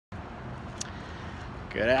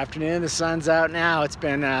Good afternoon. The sun's out now. It's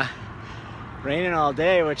been raining all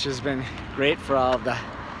day, which has been great for all of the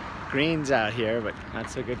greens out here, but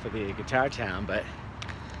not so good for the guitar town. But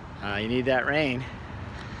you need that rain.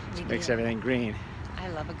 It makes everything green. I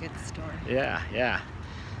love a good story. Yeah.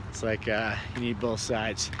 It's like you need both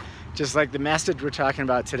sides. Just like the message we're talking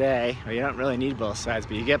about today. Well, you don't really need both sides,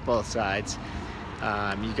 but you get both sides.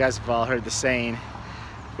 You guys have all heard the saying,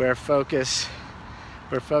 where focus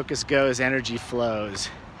goes, energy flows.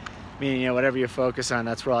 Meaning, whatever you focus on,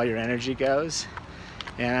 that's where all your energy goes.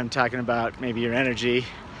 And I'm talking about maybe your energy,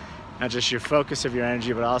 not just your focus of your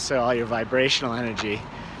energy, but also all your vibrational energy.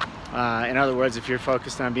 In other words, if you're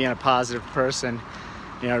focused on being a positive person,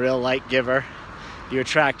 a real light giver, you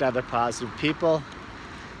attract other positive people,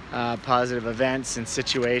 positive events and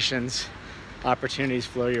situations, opportunities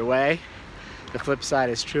flow your way. The flip side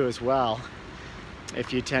is true as well.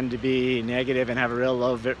 If you tend to be negative and have a real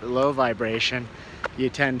low vibration, you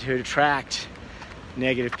tend to attract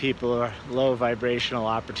negative people or low vibrational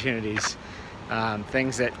opportunities,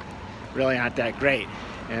 things that really aren't that great,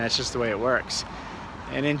 and that's just the way it works.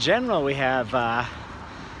 And in general, we have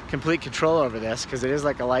complete control over this because it is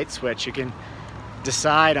like a light switch. You can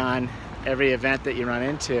decide on every event that you run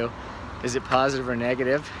into, is it positive or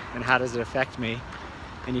negative, and how does it affect me?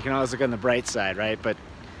 And you can always look on the bright side, right? But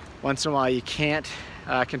once in a while you can't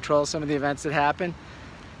control some of the events that happen.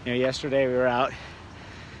 Yesterday we were out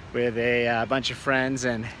with a bunch of friends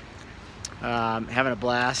and having a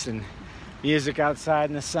blast, and music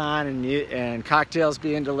outside in the sun, and cocktails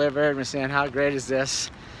being delivered, and we're saying, how great is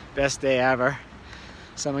this? Best day ever.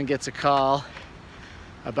 Someone gets a call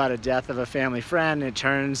about a death of a family friend, and it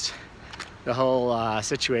turns the whole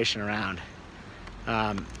situation around,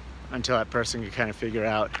 until that person can kind of figure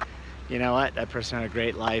out, you know what, that person had a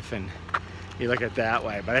great life, and you look at it that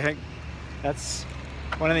way. But I think that's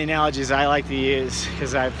one of the analogies I like to use,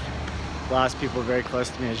 because I've lost people very close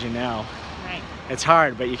to me, as you know. Right. It's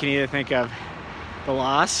hard, but you can either think of the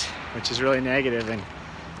loss, which is really negative and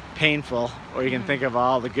painful, or you can think of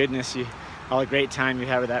all the goodness, all the great time you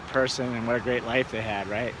had with that person and what a great life they had,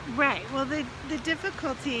 right? Right. Well, the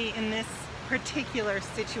difficulty in this particular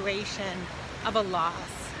situation of a loss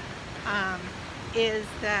is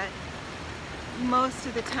that most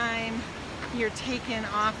of the time you're taken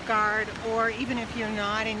off guard, or even if you're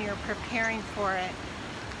not and you're preparing for it,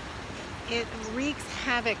 it wreaks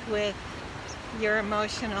havoc with your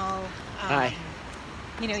emotional,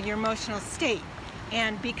 your emotional state.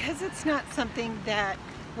 And because it's not something that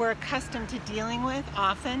we're accustomed to dealing with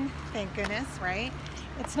often, thank goodness, right?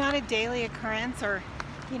 It's not a daily occurrence, or,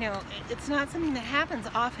 it's not something that happens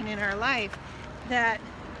often in our life, that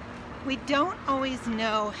we don't always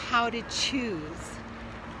know how to choose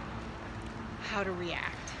how to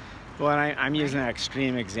react. Well, and I'm using an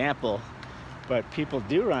extreme example, but people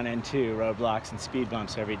do run into roadblocks and speed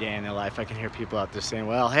bumps every day in their life. I can hear people out there saying,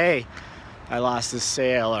 well, hey, I lost this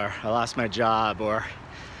sale, or I lost my job, or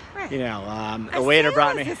the waiter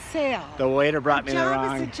brought me the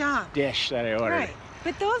wrong dish that I ordered. Right.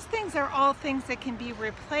 But those things are all things that can be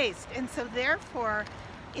replaced, and so therefore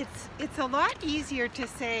it's a lot easier to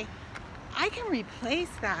say, I can replace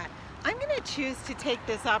that. I'm going to choose to take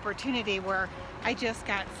this opportunity where I just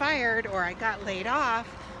got fired or I got laid off,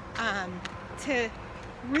 to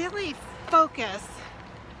really focus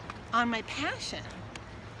on my passion.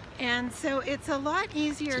 And so it's a lot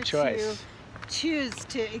easier to choose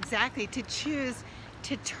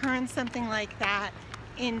to turn something like that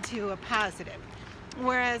into a positive.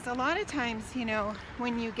 Whereas a lot of times,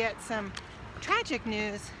 when you get some tragic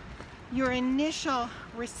news, your initial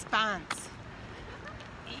response,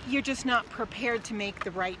 you're just not prepared to make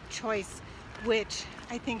the right choice, which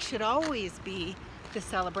I think should always be the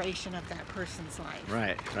celebration of that person's life.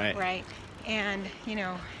 Right. And,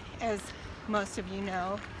 as most of you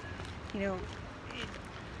know,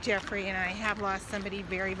 Jeffrey and I have lost somebody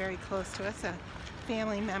very, very close to us, a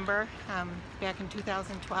family member, back in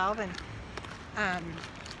 2012. And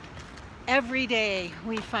every day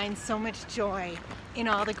we find so much joy in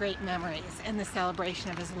all the great memories and the celebration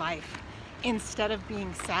of his life, instead of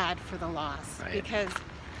being sad for the loss. Right. Because,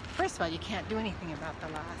 first of all, you can't do anything about the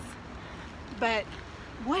loss. But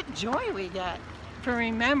what joy we get for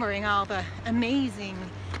remembering all the amazing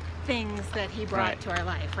things that he brought to our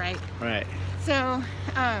life, right? Right. So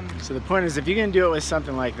the point is, if you can do it with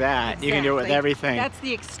something like that, exactly. You can do it with everything. That's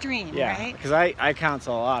the extreme, right? Because I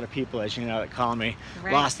counsel a lot of people, as you know, that call me,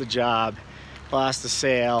 lost the job, lost the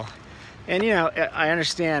sale. And I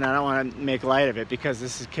understand, I don't want to make light of it, because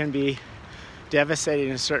this can be devastating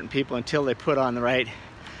to certain people until they put on the right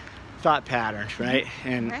thought patterns, right?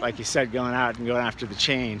 And Right. like you said, going out and going after the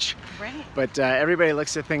change. Right. But everybody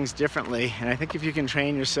looks at things differently, and I think if you can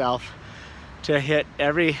train yourself to hit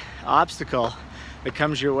every obstacle that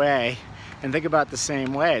comes your way and think about the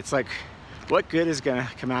same way, it's like, what good is going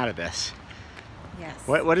to come out of this? Yes.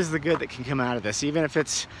 What is the good that can come out of this? Even if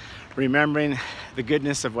it's remembering the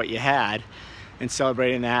goodness of what you had and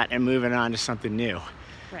celebrating that and moving on to something new.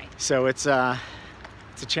 Right. So it's a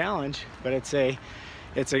challenge, but it's a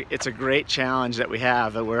great challenge that we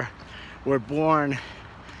have, that we're born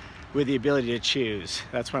with the ability to choose.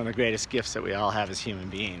 That's one of the greatest gifts that we all have as human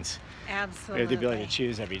beings. Absolutely. We have the ability to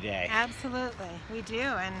choose every day. Absolutely, we do,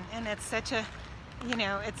 and it's such a,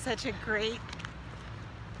 it's such a great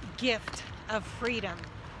gift of freedom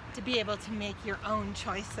to be able to make your own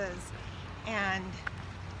choices and,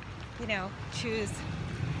 choose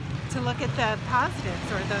to look at the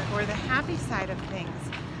positives or the happy side of things,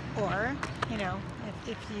 or,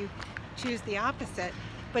 if you choose the opposite.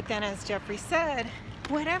 But then, as Jeffrey said,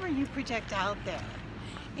 whatever you project out there,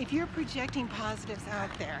 if you're projecting positives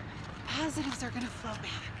out there, positives are going to flow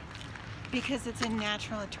back because it's a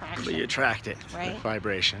natural attraction. But you attract it, right?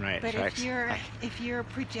 Vibration, right? But if you're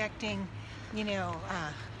projecting,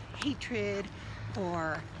 hatred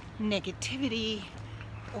or negativity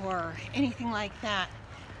or anything like that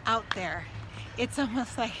out there, it's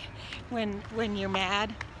almost like when you're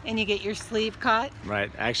mad and you get your sleeve caught.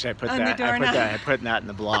 Right. Actually, I put On the that in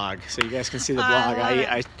the blog, so you guys can see the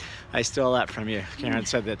blog. I stole that from you. Karen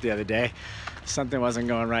said that the other day. Something wasn't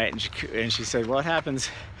going right, and she said, "What happens?"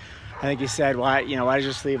 I think you said, "Why does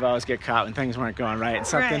your sleeve always get caught when things weren't going right?" And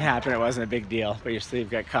something happened. It wasn't a big deal, but your sleeve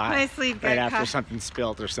got caught. My sleeve got right caught after something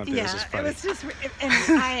spilled or something. Yeah, it was just funny. it was just, and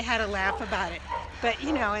I had a laugh about it. But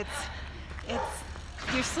it's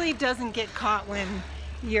your sleeve doesn't get caught when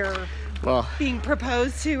you're being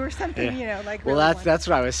proposed to or something. Yeah. Like. Well, really that's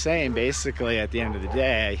what I was saying. Basically, at the end of the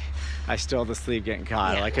day, I stole the sleeve getting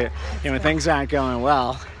caught. Yeah, when things aren't going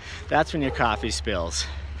well, that's when your coffee spills.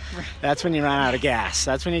 Right. That's when you run out of gas.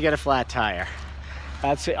 That's when you get a flat tire.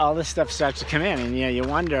 That's all this stuff starts to come in, and you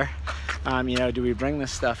wonder, do we bring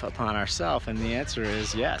this stuff upon ourselves? And the answer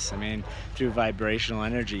is yes. I mean, through vibrational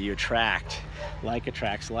energy, you attract. Like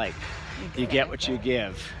attracts like. Exactly. You get what you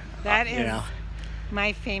give. That is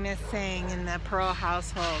my famous saying in the Pearl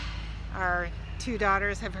household. Our two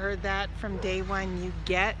daughters have heard that from day one. You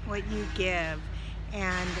get what you give,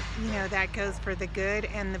 and that goes for the good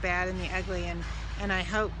and the bad and the ugly. And I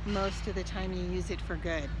hope most of the time you use it for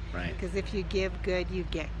good. Right. Because if you give good, you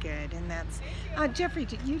get good. And that's... Jeffrey,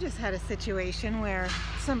 you just had a situation where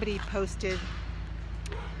somebody posted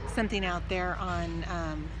something out there on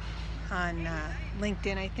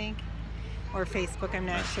LinkedIn, I think, or Facebook, I'm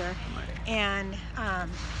not sure. And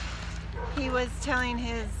he was telling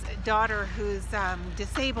his daughter, who's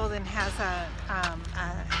disabled and has a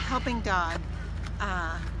helping dog,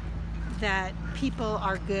 that people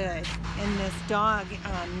are good, and this dog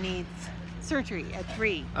needs surgery at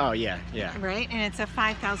 3. Oh yeah. Right, and it's a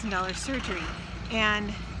 $5,000 surgery.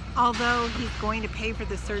 And although he's going to pay for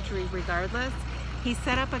the surgery regardless, he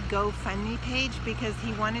set up a GoFundMe page because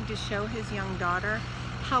he wanted to show his young daughter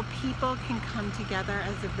how people can come together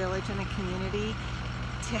as a village and a community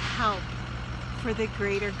to help for the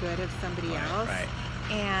greater good of somebody else. Right.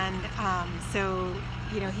 And so,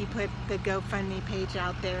 he put the GoFundMe page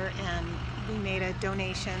out there, and we made a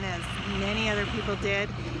donation, as many other people did.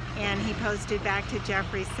 And he posted back to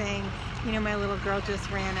Jeffrey saying, my little girl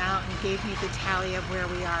just ran out and gave me the tally of where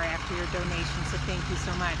we are after your donation, so thank you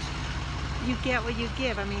so much. You get what you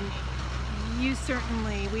give. I mean,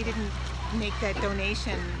 we didn't make that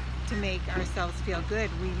donation to make ourselves feel good.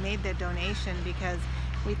 We made that donation because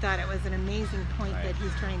we thought it was an amazing point that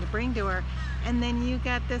he's trying to bring to her. And then you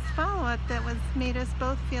got this follow-up that made us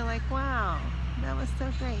both feel like, wow, that was so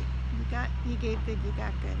great. You gave good, you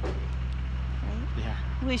got good. Right? Yeah.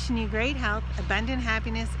 Wishing you great health, abundant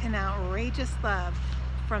happiness, and outrageous love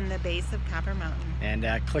from the base of Copper Mountain. And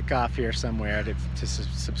click off here somewhere to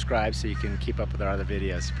subscribe so you can keep up with our other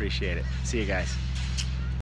videos. Appreciate it. See you guys.